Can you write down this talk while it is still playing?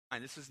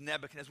This is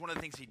Nebuchadnezzar. One of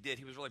the things he did,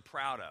 he was really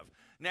proud of.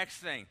 Next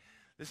thing,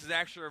 this is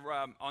actually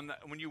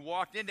when you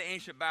walked into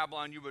ancient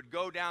Babylon, you would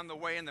go down the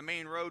way in the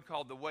main road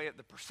called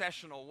the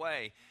processional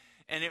way,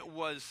 and it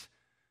was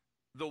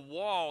the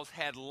walls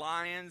had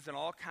lions and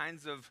all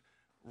kinds of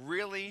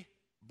really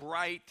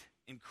bright,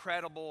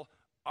 incredible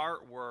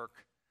artwork.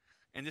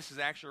 And this is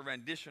actually a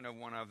rendition of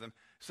one of them.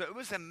 So it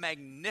was a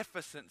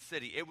magnificent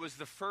city. It was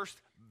the first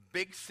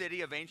big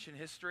city of ancient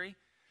history.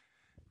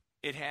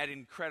 It had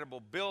incredible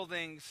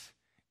buildings.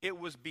 It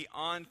was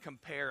beyond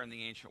compare in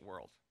the ancient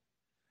world.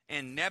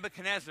 And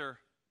Nebuchadnezzar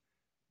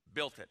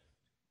built it.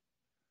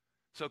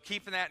 So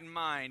keeping that in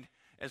mind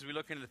as we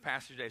look into the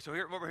passage today. So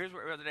here's where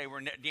we're today. We're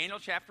in Daniel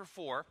chapter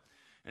 4.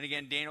 And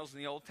again, Daniel's in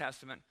the Old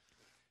Testament.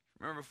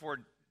 Remember before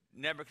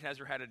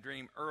Nebuchadnezzar had a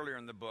dream earlier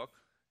in the book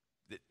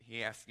that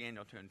he asked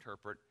Daniel to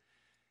interpret.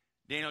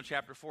 Daniel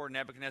chapter 4,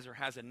 Nebuchadnezzar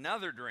has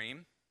another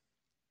dream.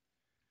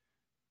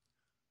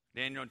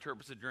 Daniel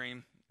interprets the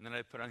dream, and then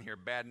I put on here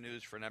bad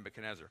news for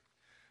Nebuchadnezzar.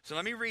 So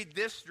let me read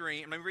this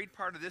dream. Let me read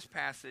part of this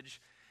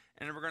passage,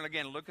 and then we're going to,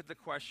 again, look at the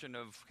question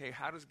of, okay,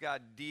 how does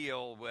God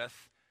deal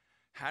with,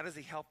 how does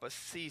he help us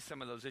see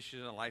some of those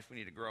issues in life we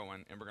need to grow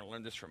in? And we're going to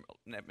learn this from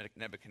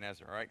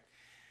Nebuchadnezzar, all right?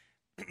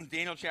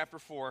 Daniel chapter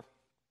 4.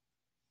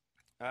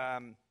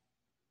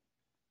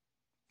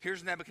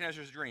 Here's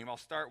Nebuchadnezzar's dream. I'll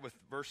start with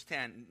verse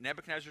 10.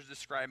 Nebuchadnezzar's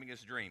describing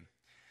his dream.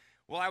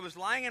 While I was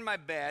lying in my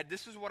bed,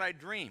 this is what I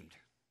dreamed.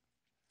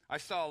 I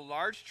saw a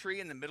large tree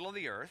in the middle of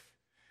the earth.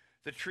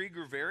 The tree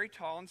grew very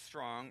tall and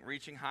strong,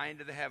 reaching high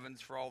into the heavens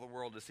for all the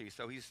world to see.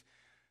 So he's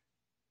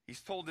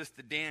told this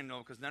to Daniel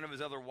because none of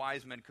his other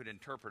wise men could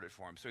interpret it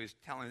for him. So he's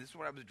telling him, this is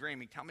what I was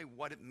dreaming. Tell me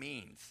what it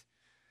means.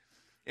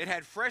 It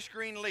had fresh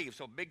green leaves,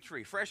 so big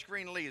tree, fresh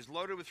green leaves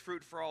loaded with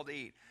fruit for all to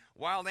eat.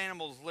 Wild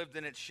animals lived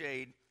in its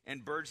shade,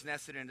 and birds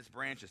nested in its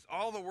branches.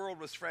 All the world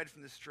was fed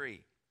from this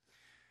tree.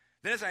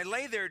 Then as I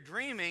lay there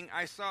dreaming,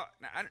 I saw,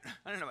 now,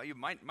 I don't know about you,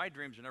 my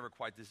dreams are never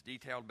quite this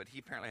detailed, but he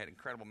apparently had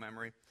incredible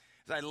memory.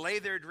 As I lay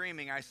there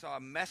dreaming, I saw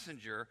a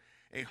messenger,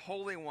 a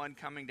holy one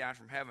coming down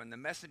from heaven. The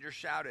messenger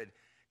shouted,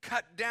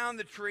 cut down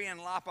the tree and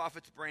lop off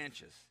its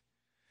branches.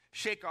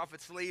 Shake off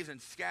its leaves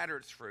and scatter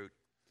its fruit.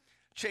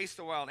 Chase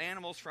the wild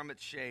animals from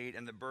its shade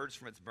and the birds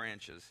from its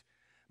branches.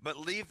 But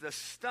leave the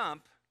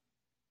stump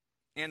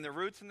and the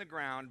roots in the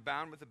ground,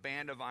 bound with a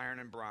band of iron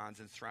and bronze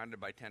and surrounded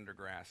by tender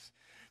grass.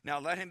 Now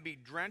let him be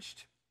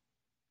drenched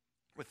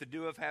with the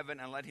dew of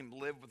heaven, and let him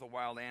live with the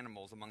wild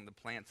animals among the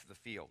plants of the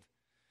field.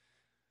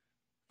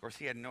 Of course,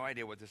 he had no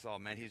idea what this all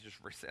meant. He's just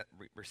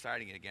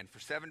reciting it again. For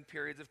 7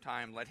 periods of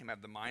time, let him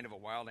have the mind of a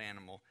wild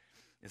animal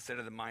instead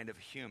of the mind of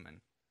a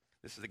human.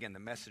 This is, again, the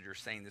messenger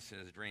saying this in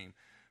his dream.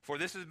 For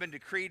this has been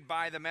decreed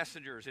by the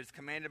messengers. It's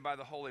commanded by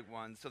the Holy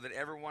One, so that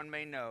everyone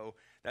may know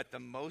that the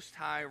Most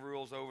High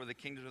rules over the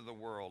kingdoms of the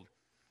world.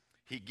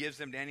 He gives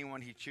them to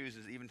anyone he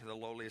chooses, even to the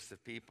lowliest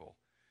of people.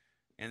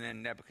 And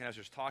then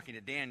Nebuchadnezzar's talking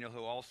to Daniel,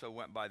 who also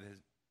went by the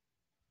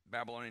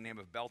Babylonian name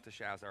of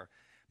Belteshazzar.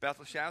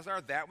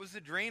 Belteshazzar, that was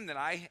the dream that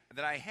I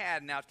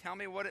had. Now tell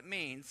me what it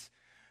means,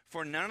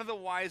 for none of the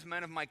wise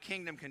men of my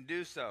kingdom can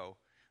do so.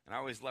 And I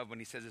always love when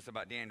he says this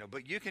about Daniel.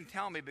 But you can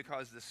tell me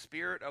because the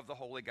spirit of the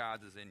holy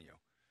gods is in you.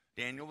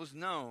 Daniel was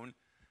known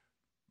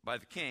by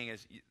the king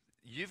as,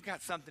 you've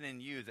got something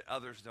in you that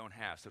others don't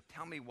have. So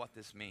tell me what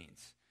this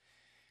means.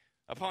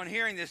 Upon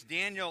hearing this,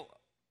 Daniel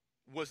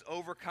was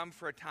overcome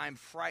for a time,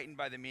 frightened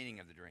by the meaning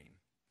of the dream.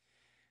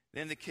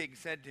 Then the king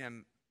said to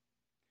him,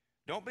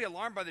 don't be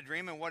alarmed by the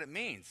dream and what it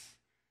means.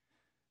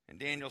 And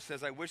Daniel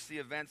says, I wish the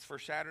events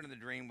foreshadowed in the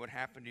dream would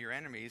happen to your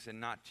enemies and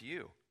not to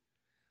you.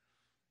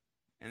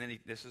 And then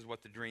this is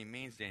what the dream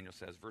means, Daniel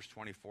says, verse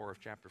 24 of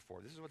chapter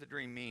 4. This is what the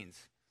dream means.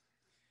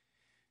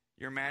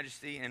 Your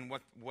Majesty, and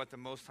what the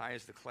Most High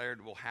has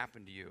declared will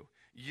happen to you.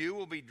 You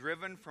will be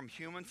driven from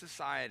human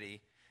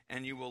society,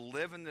 and you will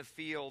live in the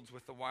fields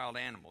with the wild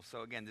animals.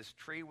 So again, this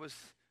tree was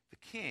the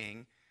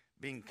king.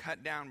 Being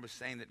cut down was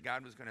saying that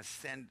God was going to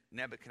send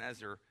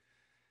Nebuchadnezzar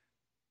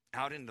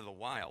out into the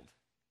wild.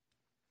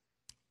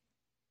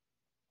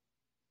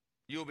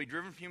 You will be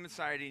driven from human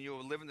society, and you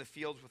will live in the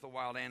fields with the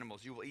wild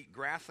animals. You will eat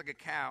grass like a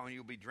cow, and you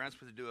will be drenched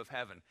with the dew of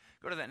heaven.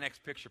 Go to that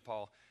next picture,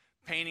 Paul.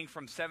 Painting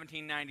from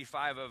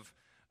 1795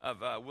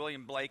 of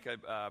William Blake,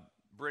 a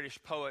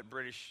British poet,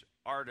 British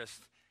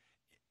artist.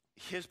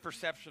 His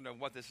perception of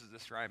what this is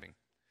describing.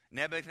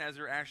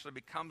 Nebuchadnezzar actually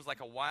becomes like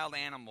a wild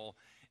animal,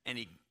 and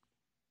he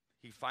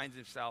finds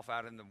himself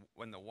out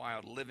in the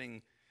wild,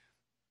 living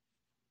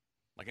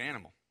like an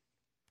animal.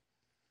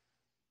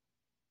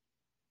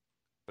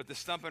 But the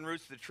stump and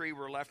roots of the tree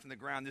were left in the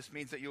ground. This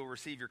means that you will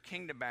receive your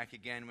kingdom back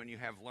again when you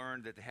have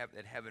learned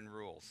that heaven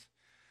rules.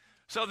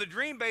 So the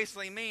dream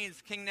basically means,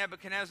 King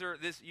Nebuchadnezzar,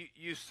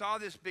 you saw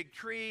this big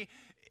tree.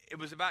 It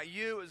was about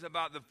you. It was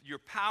about your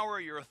power,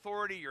 your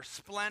authority, your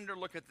splendor.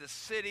 Look at this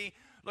city.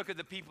 Look at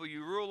the people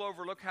you rule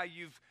over. Look how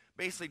you've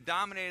basically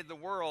dominated the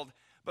world.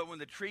 But when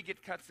the tree gets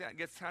cut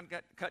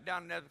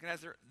down,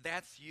 Nebuchadnezzar,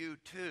 that's you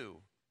too.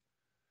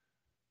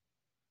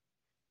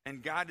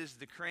 And God is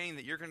decreeing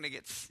that you're going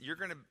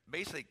to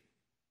basically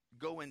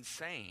go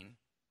insane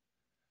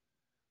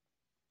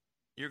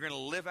You're going to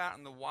live out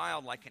in the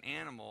wild like an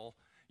animal.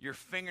 Your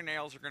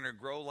fingernails are going to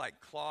grow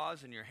like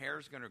claws, and your hair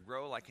is going to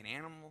grow like an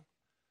animal.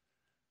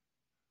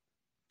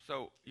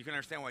 So you can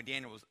understand why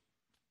Daniel was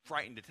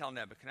frightened to tell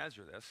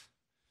Nebuchadnezzar this.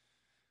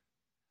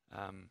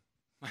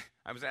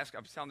 I was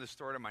telling this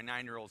story to my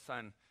 9-year-old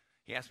son.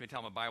 He asked me to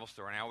tell him a Bible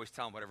story, and I always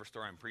tell him whatever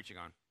story I'm preaching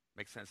on.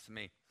 Makes sense to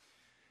me.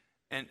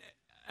 And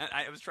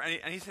I was trying,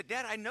 and he said,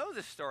 "Dad, I know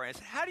this story." I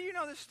said, "How do you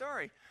know this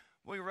story?"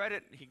 We read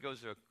it. He goes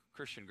to a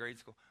Christian grade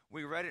school.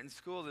 We read it in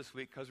school this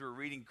week because we were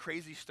reading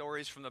crazy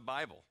stories from the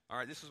Bible. All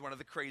right, this was one of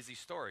the crazy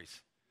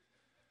stories.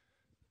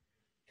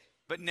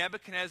 But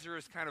Nebuchadnezzar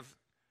is kind of,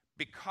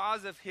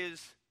 because of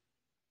his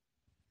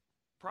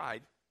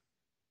pride,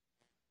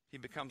 he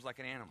becomes like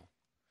an animal.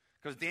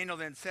 Because Daniel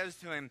then says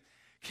to him,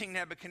 "King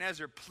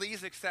Nebuchadnezzar,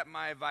 please accept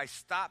my advice.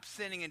 Stop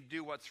sinning and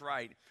do what's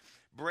right.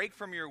 Break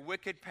from your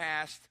wicked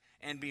past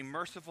and be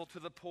merciful to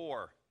the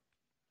poor.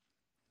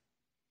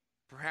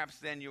 Perhaps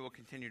then you will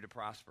continue to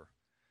prosper."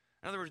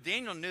 In other words,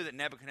 Daniel knew that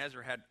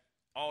Nebuchadnezzar had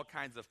all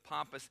kinds of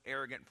pompous,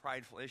 arrogant,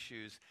 prideful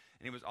issues,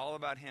 and it was all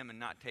about him and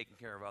not taking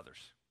care of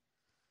others.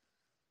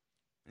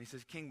 And he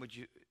says, "King, would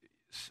you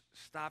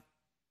stop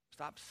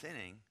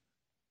sinning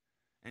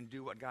and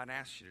do what God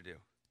asks you to do?"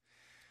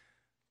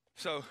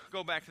 So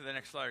go back to the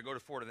next slide, or go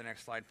forward to the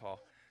next slide,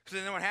 Paul. So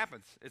then what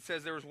happens? It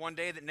says there was one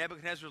day that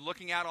Nebuchadnezzar was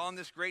looking out on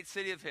this great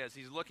city of his.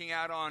 He's looking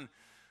out on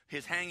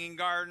his hanging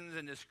gardens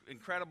and his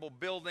incredible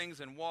buildings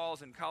and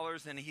walls and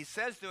colors, and he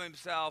says to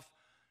himself,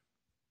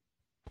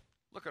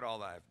 "Look at all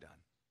that I've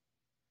done."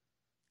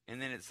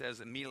 And then it says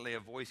immediately a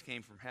voice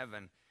came from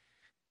heaven,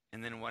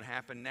 and then what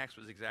happened next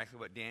was exactly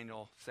what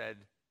Daniel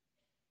said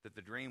that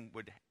the dream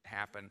would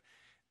happen.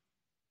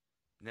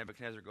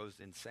 Nebuchadnezzar goes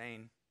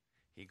insane.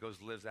 He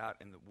lives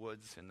out in the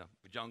woods, in the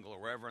jungle, or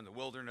wherever, in the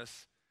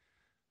wilderness.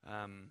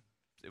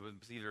 It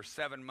was either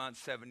 7 months,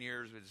 7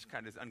 years. It was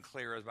kind of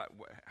unclear about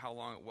how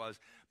long it was.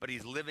 But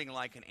he's living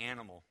like an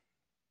animal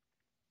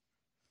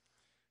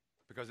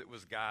because it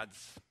was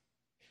God's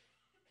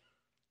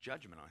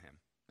judgment on him.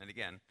 And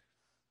again,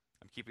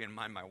 I'm keeping in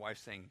mind my wife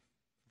saying,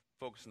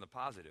 focus on the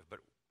positive. But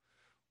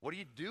what do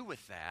you do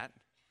with that?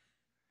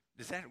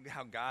 Is that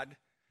how God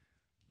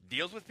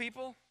deals with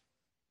people?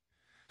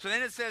 So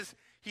then it says,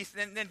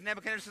 then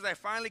Nebuchadnezzar says, "I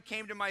finally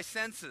came to my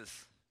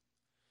senses.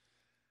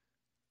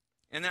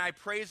 And then I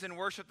praised and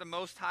worshiped the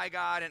Most High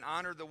God and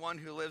honored the one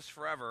who lives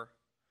forever."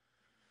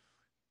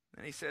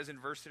 Then he says in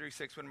verse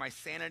 36, "When my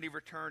sanity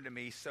returned to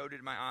me, so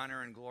did my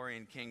honor and glory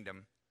and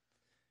kingdom.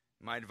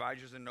 My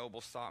advisors and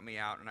nobles sought me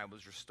out, and I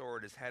was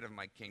restored as head of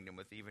my kingdom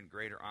with even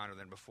greater honor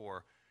than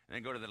before." And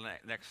then go to the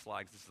next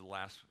slide, 'cause this is the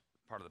last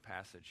part of the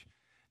passage.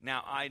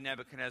 "Now I,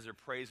 Nebuchadnezzar,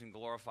 praise and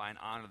glorify and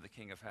honor the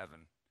King of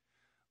heaven.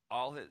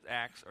 All his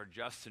acts are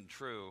just and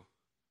true."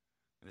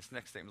 And this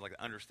next statement is like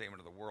an understatement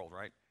of the world,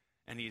 right?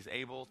 "And he's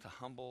able to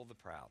humble the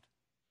proud."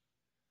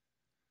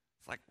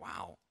 It's like,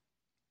 wow.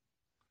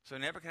 So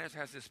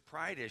Nebuchadnezzar has this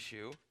pride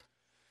issue,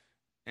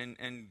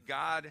 and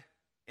God,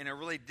 in a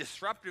really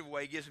disruptive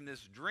way, gives him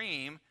this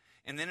dream,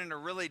 and then in a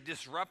really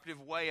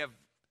disruptive way of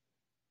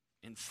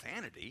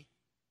insanity,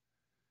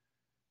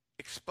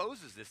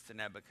 exposes this to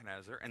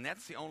Nebuchadnezzar, and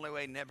that's the only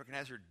way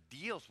Nebuchadnezzar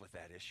deals with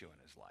that issue in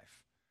his life.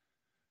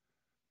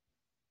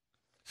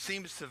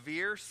 Seems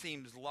severe,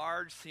 seems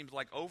large, seems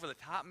like over the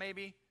top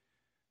maybe.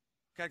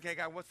 Okay,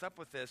 God, what's up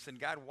with this? And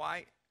God,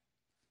 why?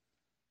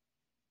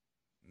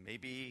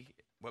 Maybe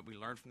what we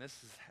learn from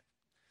this is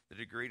the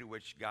degree to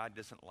which God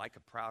doesn't like a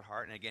proud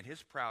heart. And again,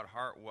 his proud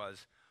heart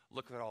was,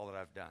 look at all that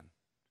I've done.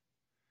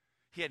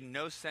 He had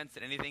no sense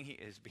that anything,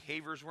 his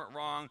behaviors weren't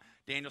wrong.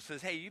 Daniel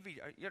says, hey, you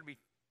got to be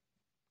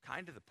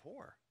kind to the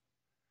poor.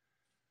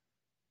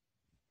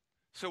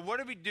 So what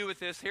do we do with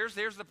this? Here's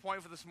the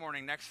point for this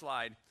morning. Next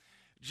slide.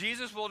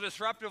 Jesus will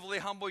disruptively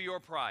humble your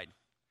pride.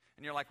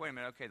 And you're like, wait a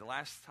minute, okay, the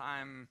last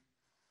time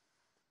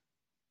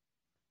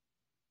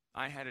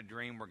I had a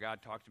dream where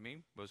God talked to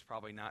me was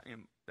probably not,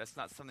 that's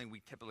not something we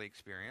typically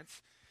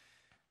experience.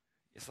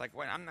 It's like,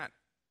 wait,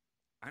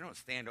 I don't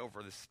stand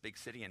over this big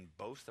city and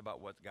boast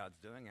about what God's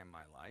doing in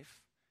my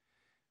life.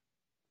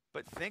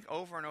 But think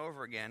over and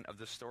over again of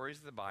the stories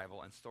of the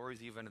Bible and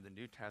stories even of the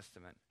New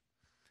Testament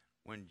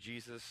when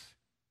Jesus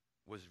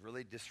was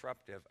really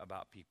disruptive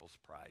about people's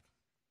pride.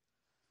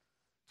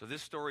 So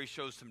this story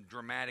shows some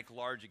dramatic,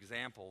 large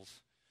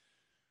examples.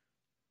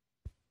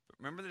 But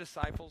remember the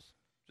disciples?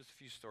 Just a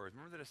few stories.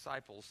 Remember the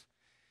disciples?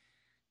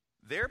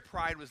 Their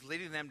pride was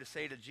leading them to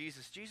say to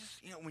Jesus,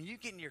 Jesus, when you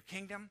get in your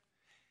kingdom,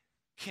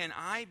 can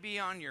I be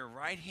on your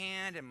right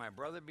hand and my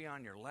brother be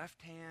on your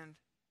left hand?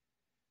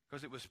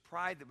 Because it was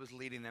pride that was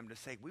leading them to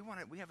say,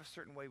 we have a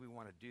certain way we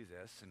want to do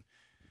this.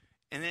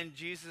 And then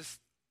Jesus,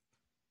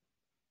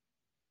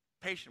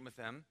 patient with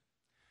them,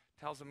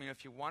 tells them,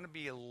 if you want to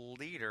be a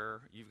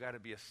leader, you've got to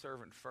be a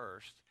servant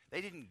first.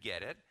 They didn't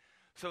get it.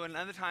 So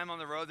another time on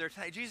the road, they're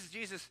saying,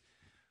 Jesus,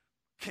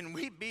 can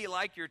we be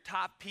like your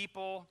top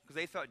people? Because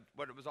they thought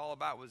what it was all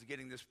about was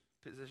getting this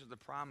position of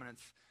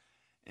prominence.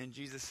 And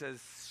Jesus says,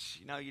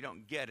 you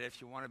don't get it. If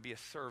you want to be a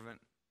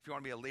servant, if you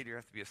want to be a leader, you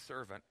have to be a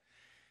servant.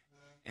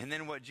 And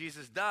then what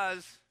Jesus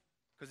does,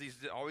 because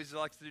he always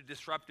likes to do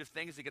disruptive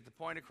things to get the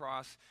point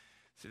across.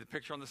 See the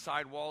picture on the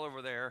side wall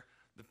over there,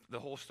 the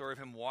whole story of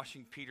him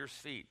washing Peter's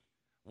feet,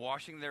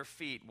 washing their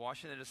feet,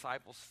 washing the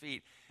disciples'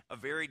 feet, a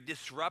very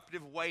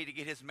disruptive way to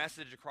get his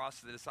message across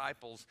to the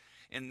disciples,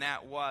 and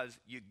that was,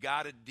 you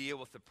got to deal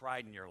with the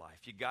pride in your life.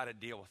 You got to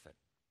deal with it.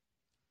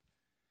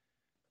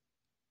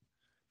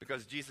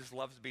 Because Jesus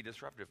loves to be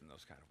disruptive in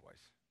those kind of ways.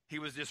 He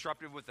was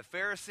disruptive with the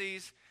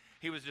Pharisees.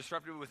 He was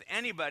disruptive with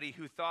anybody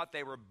who thought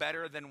they were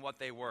better than what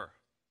they were.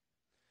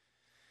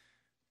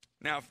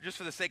 Now, just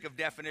for the sake of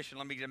definition,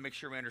 let me make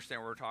sure we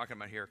understand what we're talking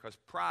about here, because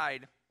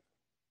pride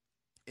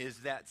is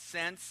that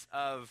sense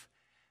of,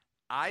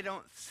 I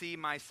don't see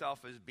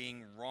myself as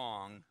being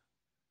wrong.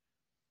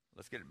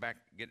 Let's get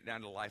it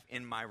down to life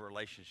in my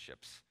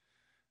relationships.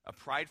 A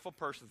prideful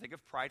person, think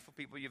of prideful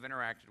people you've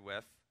interacted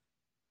with.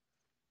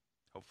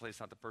 Hopefully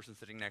it's not the person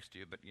sitting next to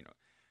you, but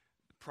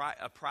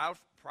a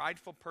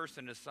prideful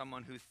person is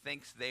someone who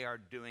thinks they are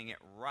doing it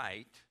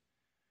right.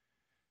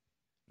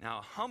 Now,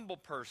 a humble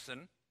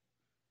person,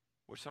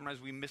 which sometimes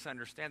we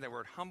misunderstand that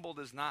word, humble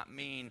does not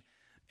mean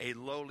a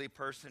lowly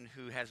person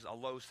who has a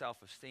low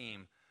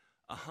self-esteem.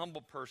 A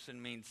humble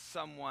person means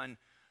someone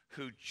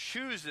who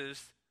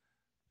chooses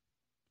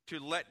to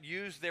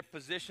use their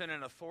position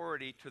and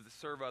authority to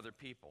serve other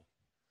people.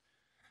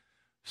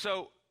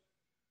 So,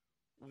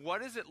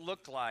 what does it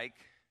look like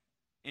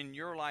in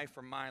your life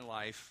or my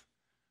life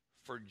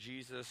for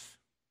Jesus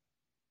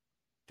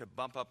to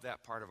bump up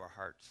that part of our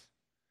hearts?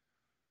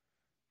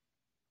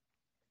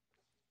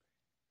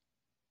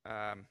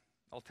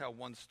 I'll tell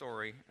one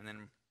story, and then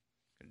I'm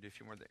going to do a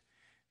few more.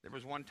 There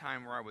was one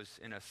time where I was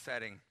in a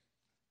setting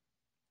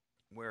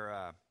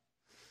where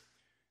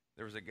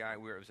there was a guy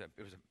where it was a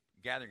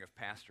gathering of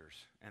pastors,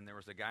 and there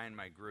was a guy in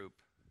my group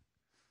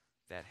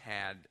that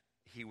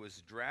he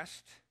was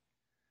dressed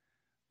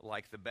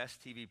like the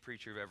best TV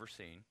preacher you've ever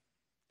seen.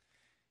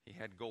 He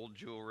had gold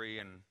jewelry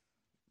and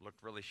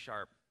looked really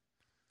sharp.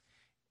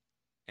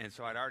 And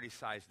so I'd already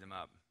sized him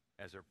up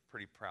as a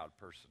pretty proud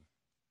person.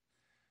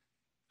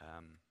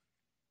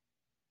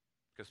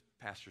 Because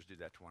pastors do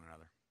that to one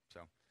another.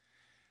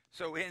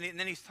 And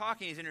then he's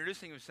talking, he's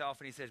introducing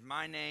himself, and he says,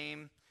 my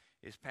name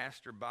is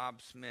Pastor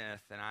Bob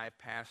Smith, and I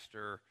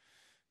pastor,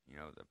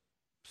 the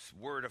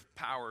Word of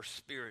Power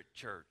Spirit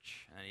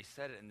Church. And he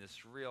said it in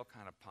this real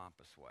kind of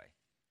pompous way.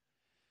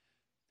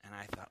 And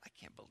I thought, I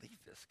can't believe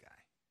this guy.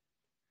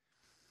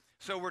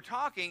 So we're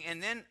talking,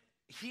 and then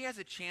he has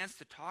a chance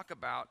to talk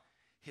about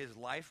his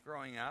life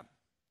growing up.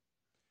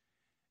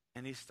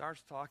 And he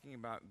starts talking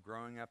about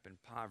growing up in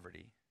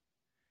poverty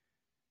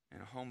in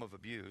a home of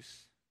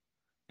abuse,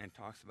 and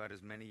talks about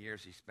as many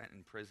years he spent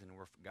in prison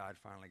where God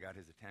finally got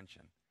his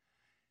attention.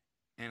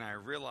 And I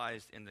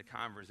realized in the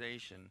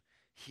conversation,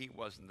 he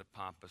wasn't the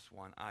pompous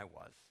one, I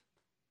was.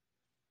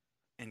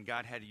 And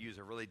God had to use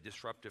a really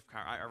disruptive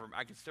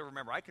I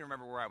can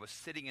remember where I was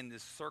sitting in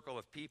this circle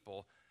of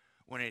people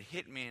when it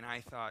hit me, and I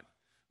thought,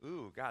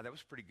 ooh, God, that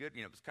was pretty good.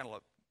 It was kind of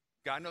like,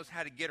 God knows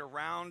how to get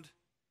around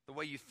the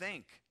way you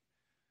think.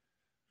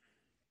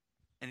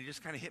 And it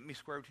just kind of hit me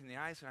square between the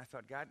eyes, and I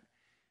thought, God,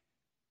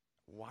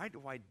 why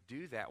do I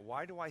do that?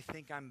 Why do I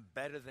think I'm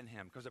better than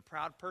him? Because a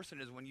proud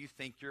person is when you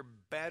think you're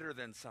better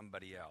than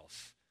somebody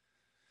else.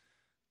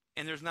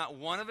 And there's not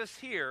one of us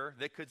here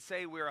that could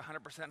say we're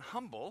 100%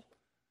 humble.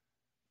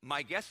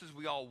 My guess is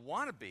we all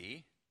want to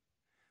be,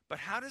 but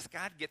how does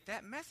God get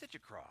that message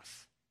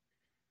across?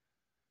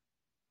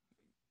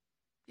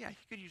 Yeah,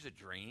 he could use a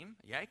dream.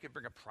 Yeah, he could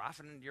bring a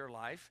prophet into your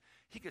life.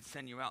 He could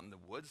send you out in the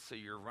woods so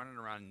you're running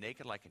around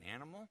naked like an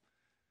animal.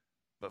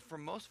 But for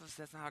most of us,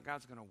 that's not how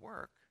God's going to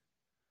work.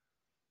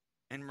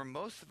 And for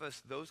most of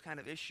us, those kind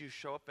of issues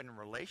show up in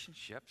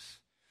relationships.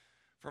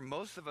 For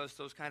most of us,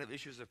 those kind of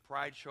issues of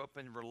pride show up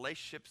in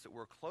relationships that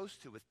we're close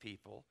to with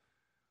people.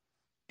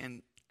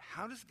 And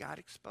how does God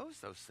expose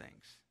those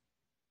things?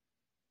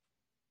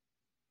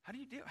 How do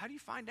you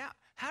find out?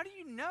 How do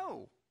you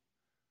know?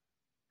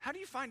 How do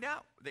you find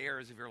out the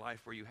areas of your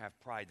life where you have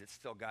pride that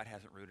still God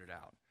hasn't rooted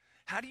out?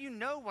 How do you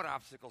know what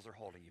obstacles are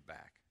holding you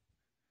back?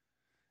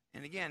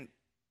 And again,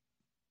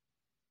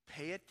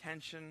 pay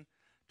attention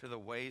to the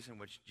ways in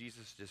which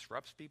Jesus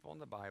disrupts people in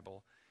the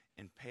Bible,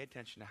 and pay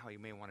attention to how he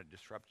may want to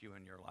disrupt you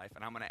in your life.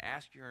 And I'm going to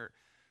ask you,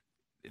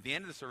 at the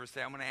end of the service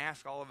today, I'm going to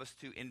ask all of us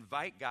to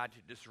invite God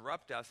to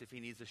disrupt us if he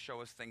needs to show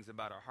us things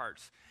about our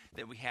hearts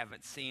that we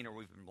haven't seen or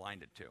we've been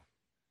blinded to.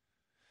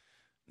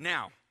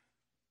 Now,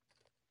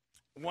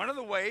 one of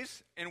the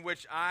ways in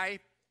which I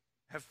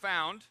have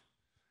found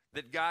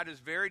that God is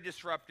very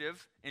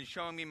disruptive in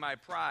showing me my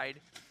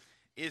pride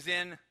is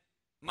in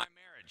my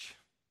marriage.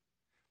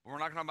 We're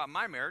not talking about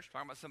my marriage, we're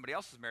talking about somebody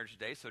else's marriage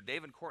today. So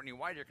Dave and Courtney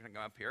White are going to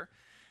come up here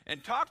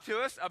and talk to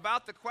us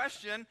about the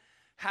question,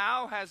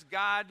 how has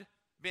God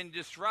been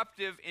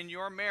disruptive in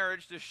your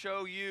marriage to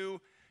show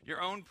you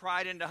your own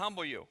pride and to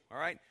humble you? All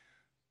right?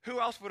 Who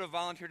else would have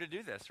volunteered to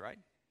do this, right?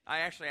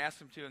 I actually asked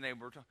them to, and they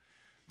were talking.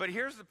 But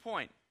here's the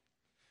point.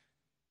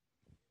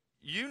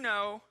 You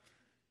know,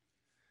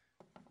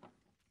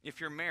 if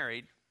you're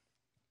married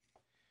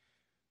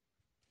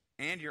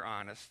and you're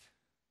honest,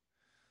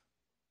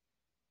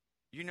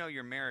 you know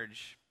your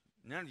marriage,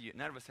 none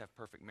of us have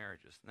perfect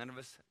marriages. None of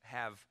us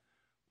have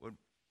what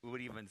we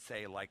would even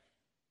say like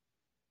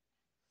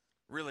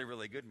really,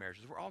 really good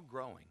marriages. We're all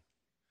growing.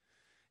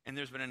 And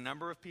there's been a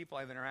number of people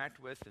I've interacted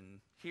with and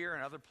here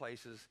and other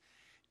places,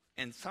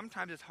 and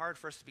sometimes it's hard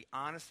for us to be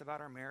honest about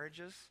our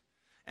marriages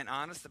and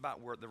honest about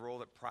the role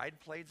that pride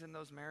plays in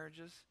those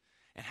marriages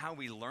and how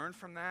we learn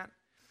from that.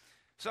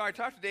 So I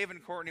talked to David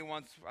and Courtney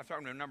once. I've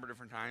talked to them a number of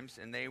different times,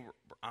 and they were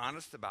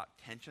honest about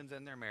tensions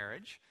in their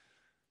marriage,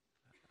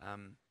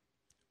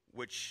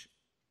 which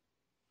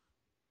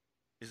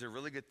is a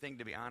really good thing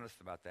to be honest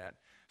about that.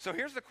 So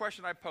here's the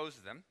question I posed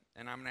to them,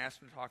 and I'm going to ask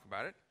them to talk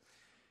about it.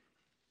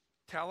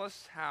 Tell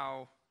us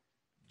how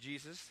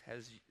Jesus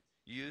has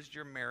used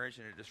your marriage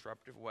in a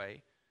disruptive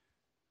way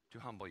to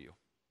humble you.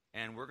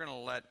 And we're going to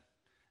let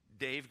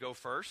Dave go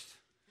first.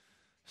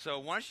 So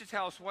why don't you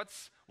tell us what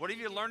have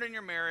you learned in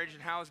your marriage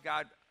and how has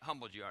God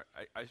humbled you?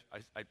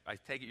 I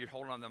take it you're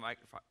holding on the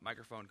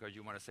microphone because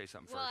you want to say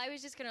something Well, first. I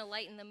was just going to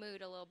lighten the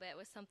mood a little bit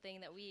with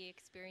something that we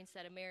experienced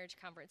at a marriage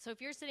conference. So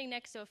if you're sitting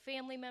next to a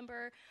family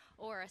member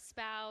or a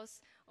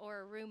spouse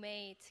or a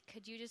roommate,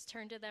 could you just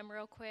turn to them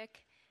real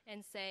quick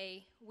and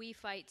say, "We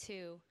fight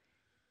too."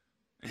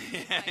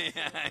 Yeah.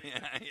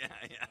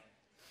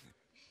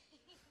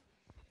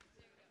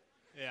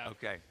 Yeah.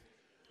 Okay.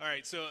 All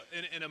right. So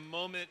in a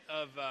moment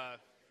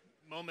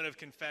of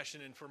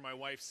confession, and for my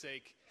wife's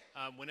sake,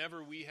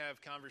 whenever we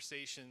have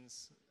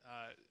conversations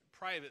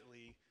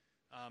privately,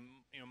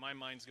 my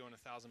mind's going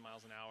 1,000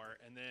 miles an hour,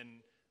 and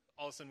then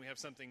all of a sudden we have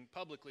something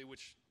publicly,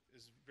 which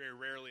is very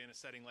rarely in a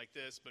setting like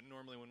this, but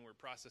normally when we're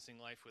processing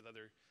life with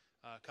other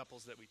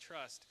couples that we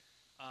trust,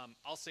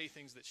 I'll say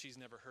things that she's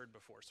never heard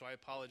before. So I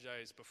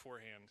apologize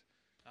beforehand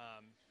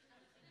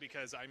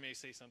because I may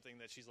say something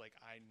that she's like,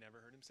 I never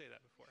heard him say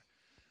that before.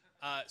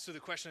 So the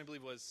question, I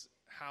believe, was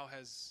how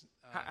has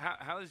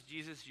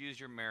Jesus used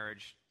your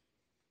marriage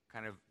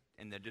kind of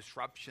and the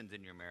disruptions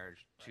in your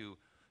marriage to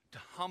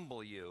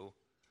humble you,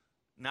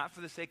 not for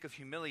the sake of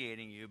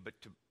humiliating you, but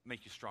to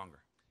make you stronger?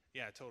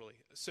 Yeah, totally.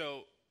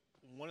 So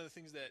one of the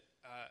things that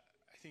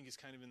I think is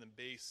kind of in the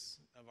base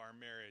of our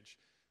marriage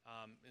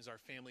is our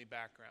family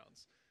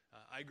backgrounds.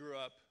 I grew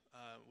up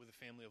with a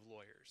family of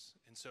lawyers,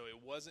 and so it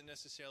wasn't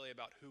necessarily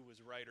about who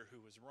was right or who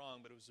was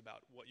wrong, but it was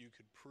about what you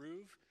could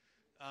prove,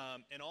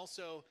 and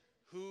also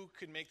who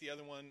could make the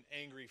other one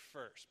angry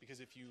first. Because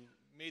if you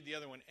made the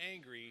other one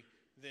angry,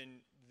 then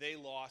they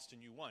lost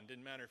and you won.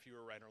 Didn't matter if you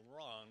were right or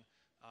wrong,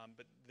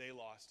 but they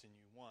lost and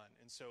you won.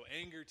 And so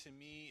anger to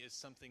me is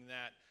something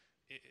that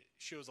it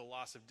shows a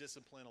loss of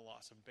discipline, a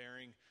loss of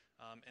bearing,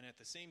 and at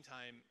the same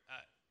time,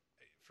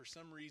 for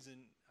some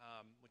reason,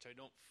 which I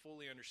don't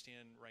fully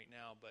understand right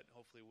now, but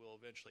hopefully will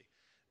eventually,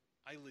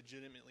 I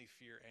legitimately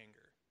fear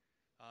anger.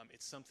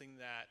 It's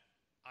something that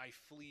I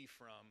flee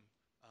from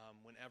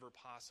whenever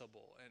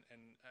possible.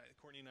 And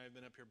Courtney and I have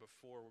been up here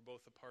before. We're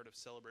both a part of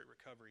Celebrate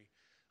Recovery.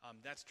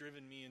 That's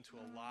driven me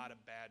into a lot of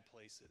bad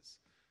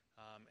places.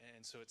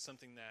 And so it's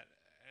something that,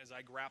 as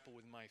I grapple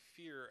with my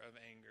fear of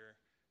anger,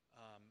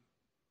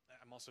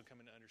 I'm also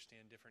coming to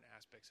understand different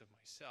aspects of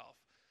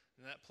myself.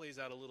 And that plays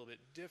out a little bit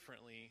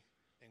differently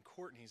in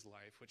Courtney's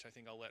life, which I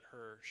think I'll let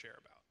her share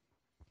about.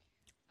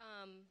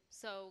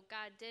 So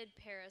God did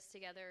pair us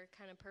together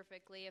kind of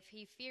perfectly. If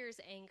He fears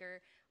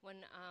anger,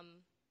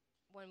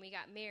 when we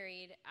got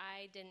married,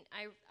 I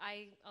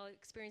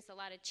experienced a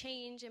lot of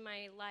change in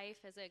my life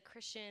as a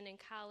Christian in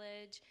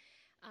college,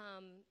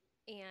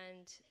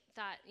 and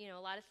thought a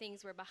lot of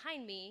things were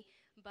behind me.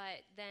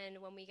 But then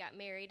when we got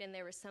married and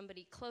there was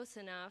somebody close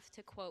enough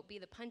to, quote, be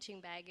the punching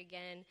bag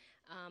again,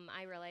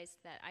 I realized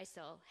that I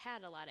still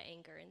had a lot of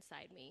anger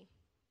inside me.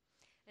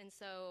 And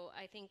so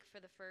I think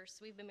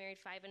we've been married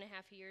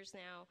 5.5 years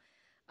now.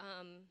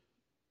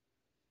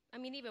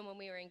 Even when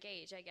we were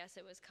engaged, I guess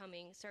it was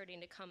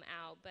starting to come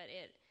out. But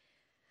it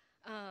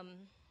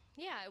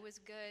was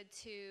good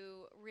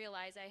to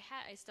realize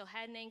I still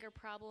had an anger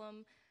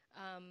problem.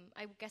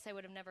 I guess I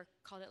would have never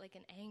called it like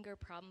an anger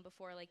problem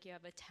before, like you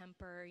have a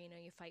temper,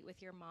 you fight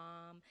with your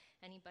mom.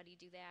 Anybody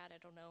do that? I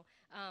don't know.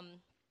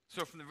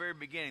 So from the very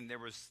beginning,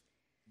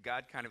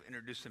 God kind of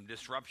introduced some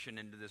disruption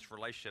into this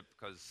relationship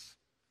because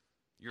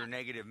your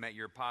negative met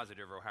your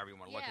positive, or however you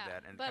want to look at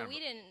that. And but we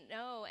didn't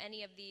know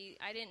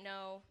I didn't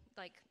know,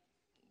 like,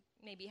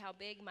 maybe how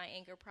big my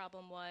anger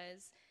problem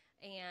was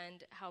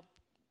and how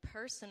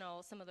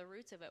personal some of the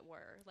roots of it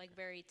were, like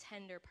very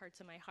tender parts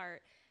of my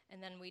heart.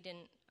 And then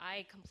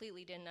I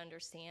completely didn't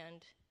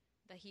understand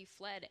that He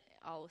fled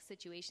all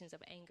situations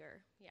of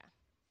anger. Yeah.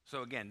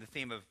 So again, the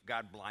theme of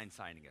God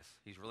blindsiding us.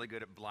 He's really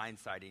good at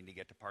blindsiding to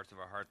get to parts of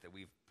our heart that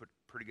we've put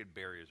pretty good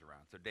barriers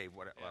around. So Dave,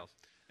 what else?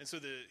 And so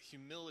the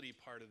humility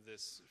part of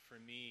this for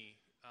me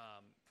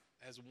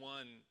has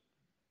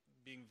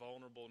being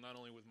vulnerable not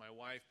only with my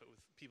wife but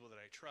with people that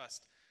I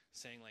trust,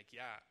 saying like,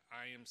 yeah,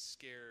 I am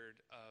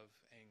scared of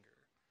anger,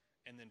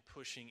 and then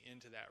pushing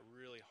into that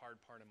really hard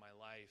part of my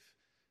life.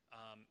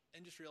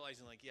 And just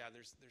realizing, like, yeah,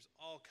 there's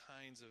all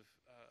kinds of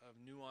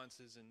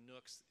nuances and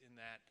nooks in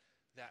that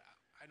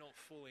I don't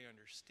fully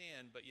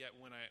understand, but yet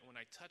when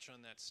I touch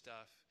on that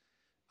stuff,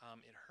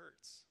 it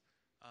hurts.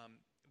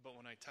 But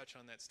when I touch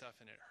on that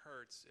stuff and it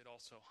hurts, it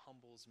also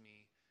humbles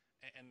me.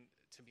 And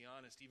to be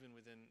honest, even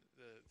within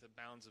the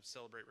bounds of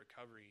Celebrate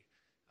Recovery,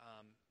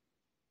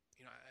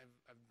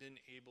 I've been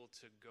able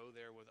to go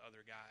there with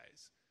other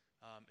guys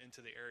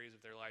into the areas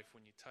of their life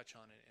when you touch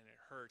on it and it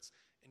hurts,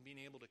 and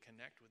being able to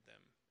connect with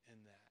them in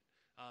that.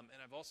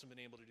 And I've also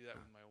been able to do that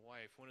with my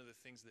wife. One of the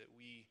things that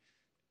we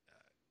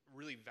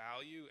really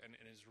value and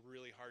is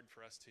really hard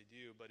for us to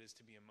do, but is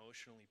to be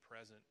emotionally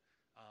present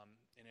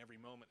in every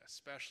moment,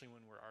 especially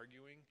when we're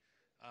arguing.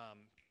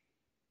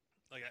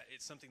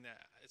 It's something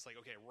that it's like,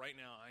 okay, right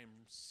now I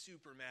am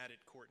super mad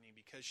at Courtney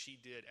because she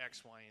did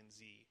X, Y, and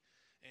Z.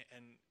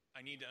 And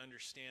I need to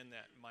understand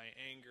that my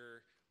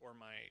anger or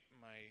my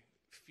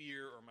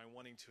fear or my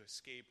wanting to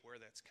escape,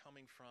 where that's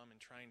coming from, and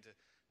trying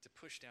to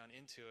push down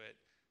into it,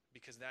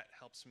 because that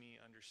helps me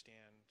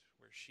understand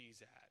where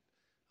she's at.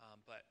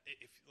 But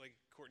if, like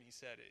Courtney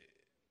said,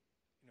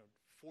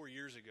 4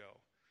 years ago,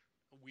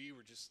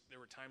 there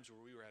were times where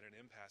we were at an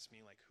impasse,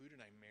 being like, who did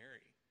I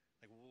marry?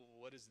 Like,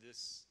 what is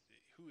this?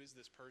 Who is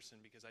this person?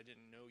 Because I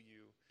didn't know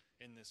you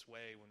in this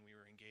way when we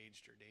were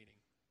engaged or dating.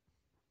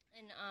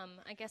 And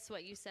I guess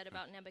what you said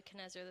about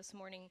Nebuchadnezzar this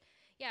morning,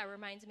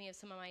 reminds me of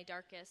some of my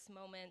darkest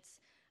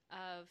moments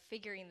of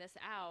figuring this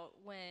out,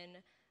 when,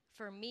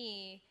 for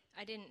me,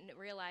 I didn't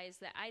realize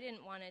that I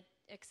didn't want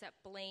to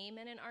accept blame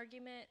in an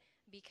argument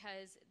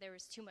because there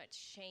was too much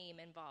shame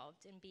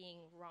involved in being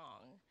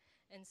wrong.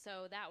 And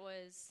so that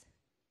was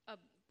a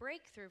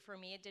breakthrough for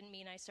me. It didn't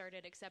mean I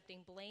started accepting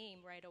blame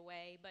right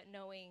away, but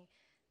knowing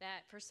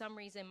that for some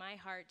reason my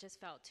heart just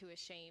felt too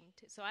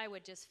ashamed. So I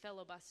would just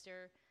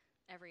filibuster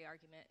every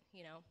argument,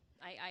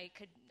 I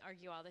could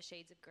argue all the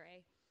shades of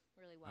gray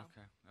really well.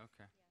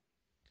 Okay.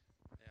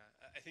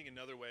 Yeah, I think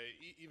another way,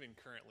 even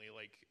currently,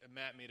 like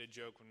Matt made a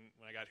joke when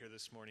I got here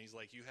this morning. He's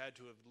like, you had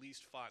to have at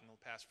least fought in the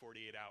past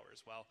 48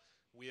 hours. Well,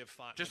 we have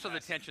fought. Just so the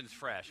tension's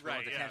fresh. We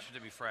want the tension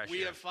to be fresh.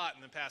 We have fought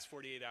in the past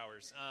 48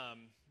 hours.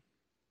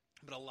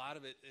 But a lot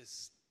of it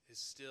is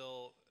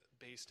still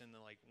based in the,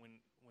 like,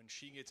 when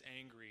she gets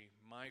angry,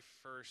 my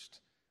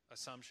first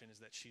assumption is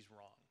that she's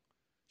wrong.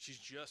 She's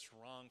just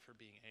wrong for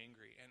being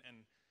angry.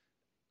 And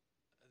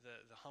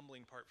the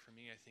humbling part for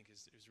me, I think,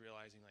 is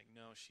realizing, like,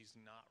 no, she's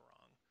not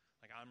wrong.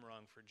 Like, I'm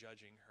wrong for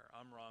judging her.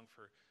 I'm wrong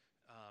for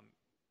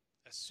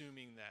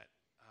assuming that,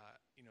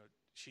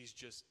 she's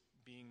just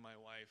being my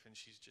wife and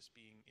she's just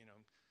being,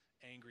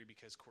 angry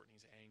because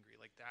Courtney's angry.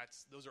 Like,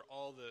 those are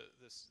all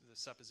the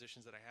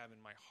suppositions that I have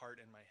in my heart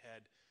and my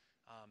head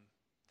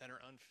that are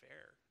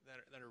unfair,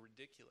 that are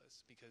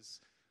ridiculous, because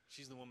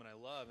she's the woman I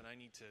love and I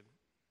need to,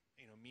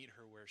 meet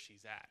her where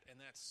she's at. And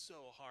that's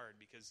so hard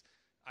because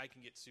I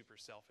can get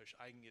super selfish.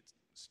 I can get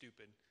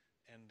stupid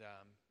and,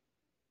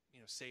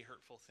 say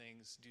hurtful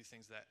things, do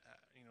things that,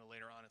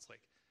 later on it's like,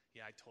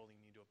 yeah, I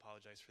totally need to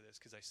apologize for this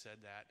because I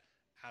said that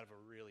out of a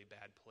really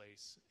bad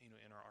place,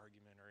 in our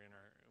argument or in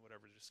our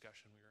whatever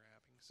discussion we were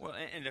having. So. Well,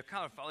 and to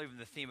kind of follow even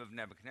the theme of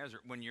Nebuchadnezzar,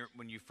 when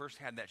you first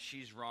had that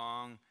she's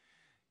wrong,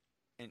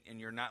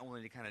 and you're not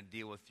willing to kind of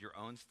deal with your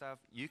own stuff,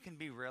 you can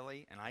be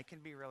really, and I can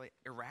be really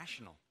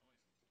irrational.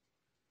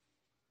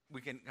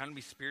 We can kind of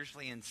be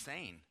spiritually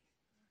insane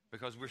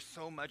because we're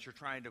so much are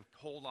trying to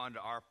hold on to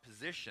our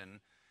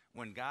position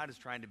when God is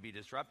trying to be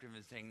disruptive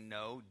and saying,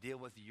 no, deal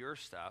with your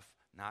stuff,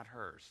 not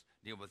hers.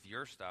 Deal with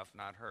your stuff,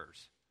 not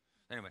hers.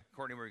 Anyway,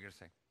 Courtney, what were you going to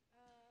say?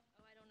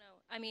 I don't know.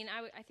 I mean,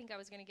 I think I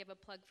was going to give a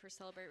plug for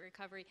Celebrate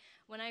Recovery.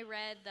 When I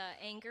read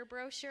the anger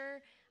brochure,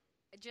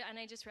 and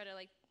I just read it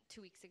like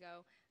 2 weeks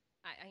ago,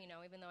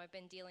 even though I've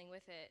been dealing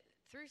with it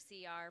through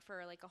CR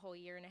for like a whole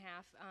year and a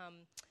half,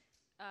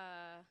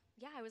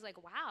 I was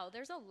like, wow,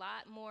 there's a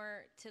lot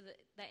more to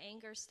the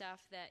anger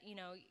stuff that,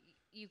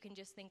 you can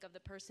just think of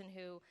the person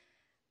who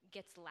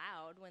gets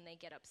loud when they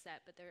get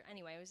upset. But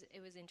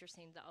it was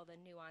interesting, all the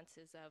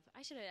nuances of,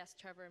 I should have asked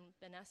Trevor and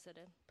Vanessa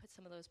to put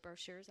some of those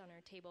brochures on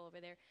our table over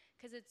there.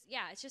 Because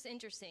it's just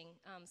interesting,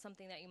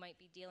 something that you might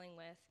be dealing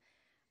with.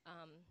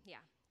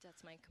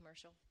 That's my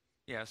commercial.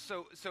 Yeah,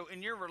 so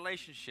in your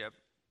relationship,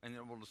 and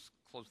then we'll just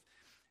close.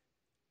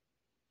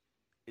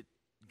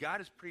 God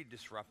is pretty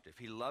disruptive.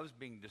 He loves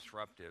being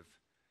disruptive.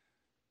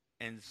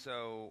 And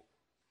so,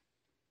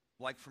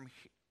 like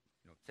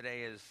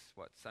today is,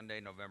 Sunday,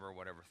 November,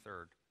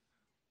 3rd.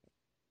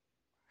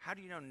 How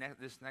do you know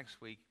this next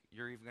week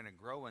you're even going to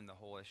grow in the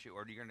whole issue?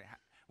 Or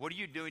what are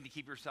you doing to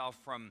keep yourself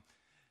from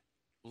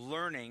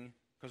learning?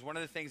 Because one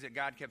of the things that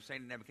God kept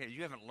saying to Nebuchadnezzar,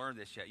 you haven't learned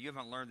this yet. You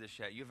haven't learned this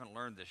yet. You haven't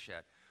learned this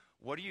yet.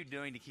 What are you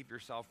doing to keep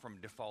yourself from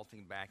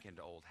defaulting back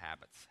into old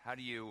habits? How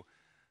do you,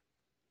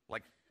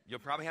 you'll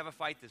probably have a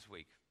fight this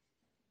week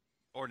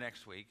or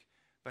next week,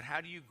 but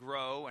how do you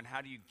grow and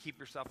how do you keep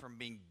yourself from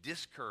being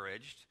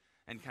discouraged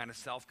and kind of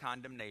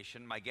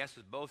self-condemnation? My guess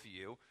is both of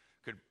you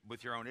could,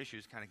 with your own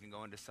issues, kind of can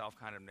go into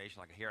self-condemnation,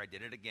 like, here, I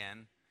did it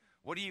again.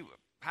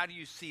 How do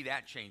you see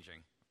that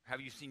changing?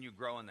 Have you seen you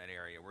grow in that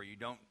area where you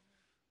don't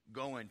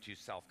go into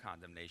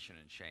self-condemnation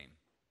and shame?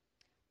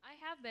 I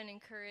have been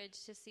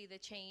encouraged to see the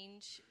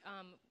change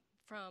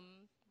from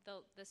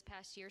this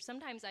past year.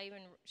 Sometimes I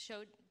even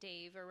showed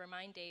Dave or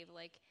remind Dave,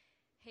 like,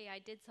 hey, I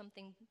did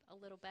something a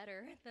little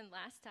better than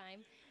last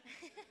time.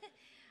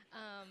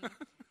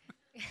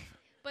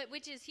 But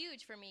which is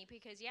huge for me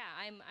because,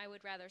 I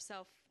would rather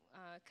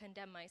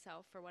condemn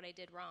myself for what I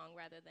did wrong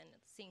rather than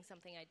seeing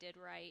something I did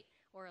right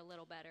or a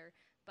little better.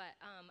 But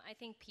I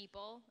think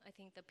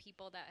the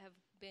people that have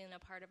been a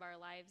part of our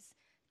lives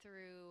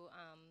through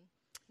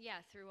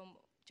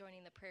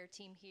joining the prayer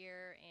team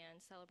here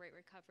and Celebrate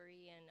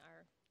Recovery and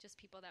are just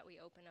people that we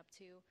open up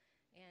to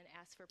and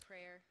ask for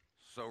prayer.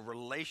 So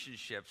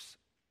relationships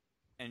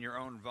and your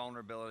own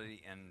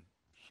vulnerability and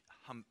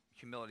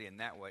humility in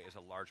that way is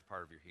a large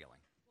part of your healing.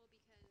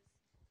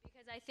 Well,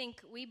 because I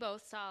think we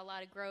both saw a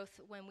lot of growth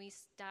when we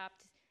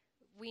stopped.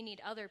 We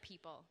need other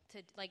people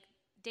to, like,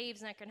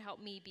 Dave's not going to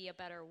help me be a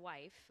better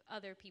wife.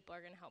 Other people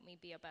are going to help me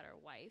be a better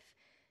wife.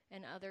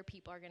 And other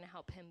people are going to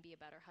help him be a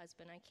better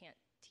husband. I can't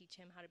teach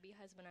him how to be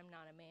a husband. I'm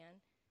not a man.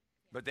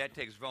 But that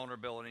takes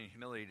vulnerability and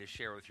humility to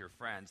share with your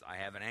friends, I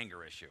have an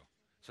anger issue.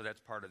 So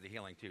that's part of the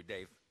healing too.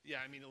 Dave?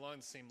 Yeah, I mean, along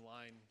the same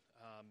line,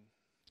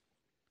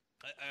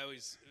 I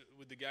always,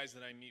 with the guys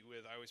that I meet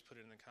with, I always put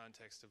it in the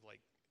context of,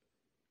 like,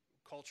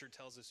 culture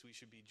tells us we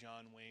should be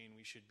John Wayne,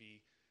 we should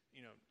be,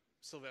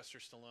 Sylvester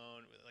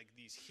Stallone, like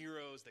these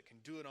heroes that can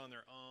do it on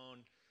their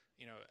own,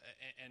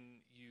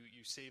 and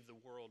you save the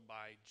world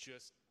by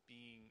just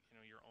being,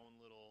 your own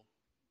little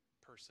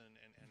person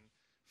and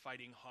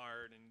fighting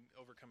hard and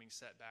overcoming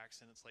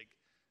setbacks, and it's like,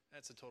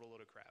 that's a total load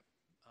of crap.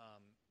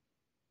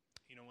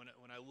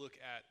 When I look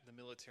at the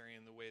military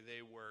and the way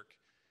they work,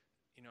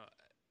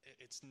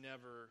 it's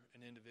never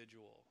an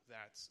individual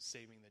that's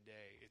saving the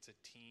day. It's a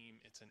team.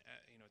 It's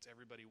it's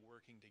everybody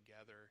working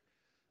together,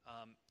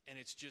 and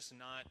it's just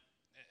not.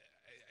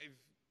 I've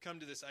come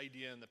to this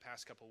idea in the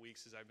past couple of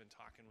weeks as I've been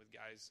talking with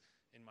guys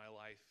in my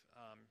life.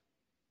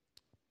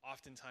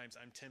 Oftentimes,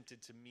 I'm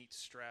tempted to meet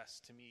stress,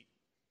 to meet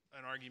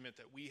an argument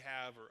that we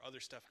have or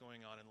other stuff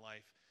going on in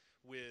life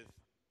with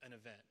an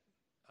event.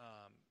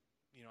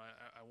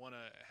 I want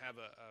to have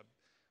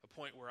a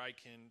point where I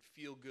can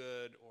feel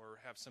good or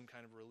have some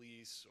kind of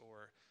release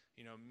or,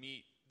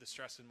 meet the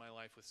stress in my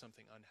life with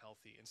something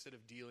unhealthy instead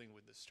of dealing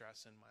with the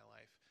stress in my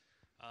life.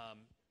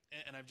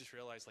 And I've just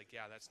realized,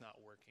 that's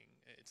not working.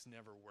 It's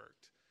never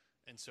worked.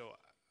 And so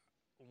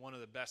one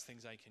of the best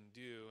things I can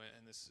do,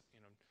 and this,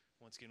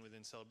 once again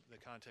within the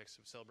context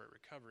of Celebrate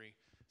Recovery,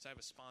 is I have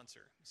a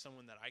sponsor,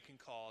 someone that I can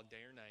call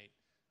day or night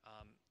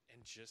and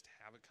just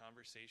have a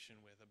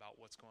conversation with about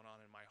what's going on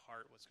in my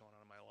heart, what's going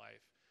on in my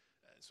life.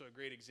 So a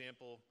great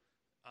example,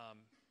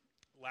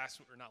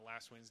 not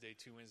last Wednesday,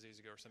 2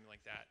 Wednesdays ago or something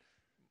like that,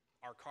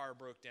 our car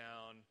broke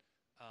down.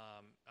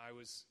 I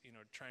was,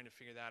 trying to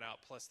figure that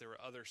out. Plus there were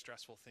other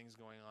stressful things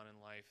going on in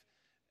life.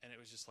 And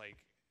it was just like,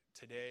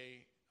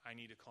 today I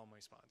need to call my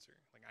sponsor.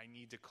 Like, I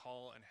need to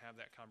call and have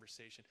that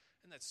conversation.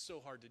 And that's so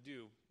hard to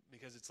do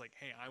because it's like,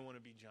 hey, I want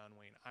to be John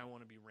Wayne. I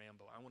want to be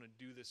Rambo. I want to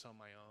do this on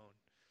my own.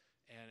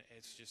 And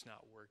it's just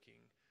not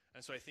working.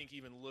 And so I think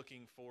even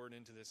looking forward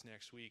into this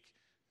next week,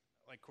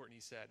 like Courtney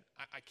said,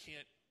 I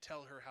can't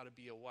tell her how to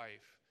be a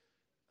wife.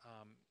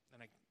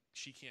 And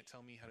she can't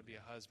tell me how to be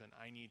a husband.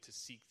 I need to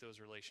seek those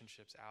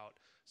relationships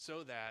out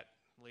so that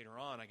later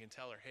on I can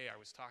tell her, hey, I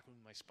was talking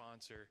with my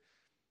sponsor,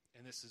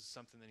 and this is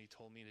something that he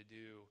told me to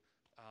do.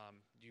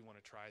 Do you want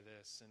to try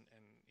this?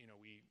 And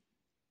we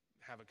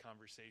have a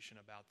conversation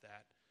about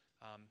that.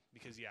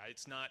 Because,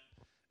 it's not,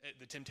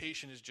 the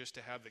temptation is just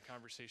to have the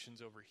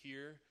conversations over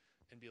here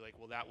and be like,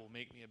 well, that will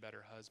make me a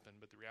better husband.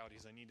 But the reality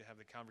is I need to have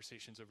the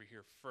conversations over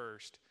here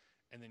first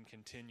and then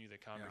continue the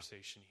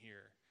conversation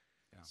here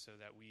so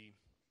that we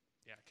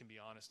can be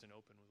honest and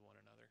open with one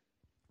another.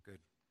 Good.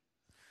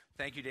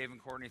 Thank you, Dave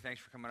and Courtney. Thanks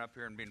for coming up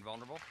here and being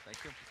vulnerable.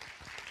 Thank you.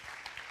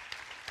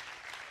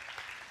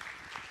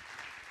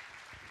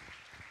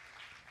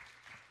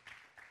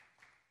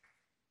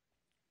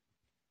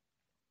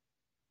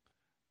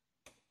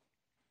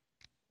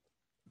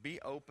 Be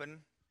open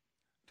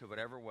to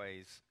whatever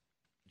ways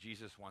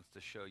Jesus wants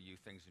to show you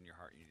things in your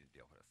heart you need to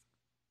deal with.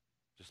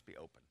 Just be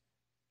open.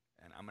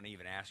 And I'm going to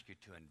even ask you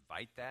to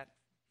invite that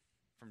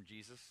from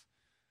Jesus.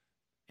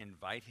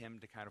 Invite him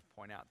to kind of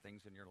point out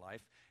things in your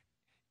life.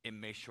 It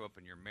may show up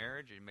in your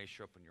marriage. It may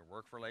show up in your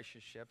work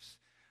relationships.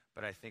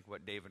 But I think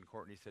what Dave and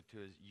Courtney said too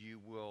is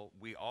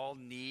we all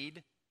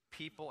need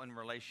people and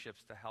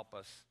relationships to help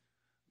us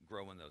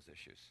grow in those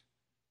issues.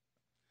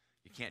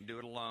 You can't do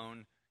it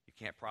alone. You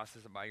can't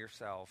process it by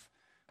yourself.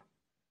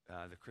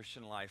 The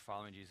Christian life,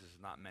 following Jesus, is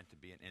not meant to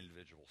be an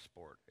individual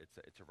sport.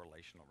 It's a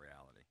relational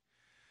reality.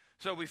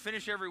 So we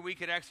finish every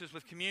week at Exodus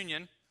with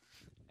communion.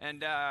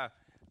 And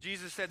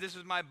Jesus said, this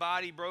is my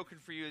body broken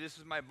for you. This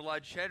is my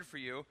blood shed for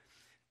you.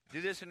 Do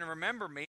this and remember me.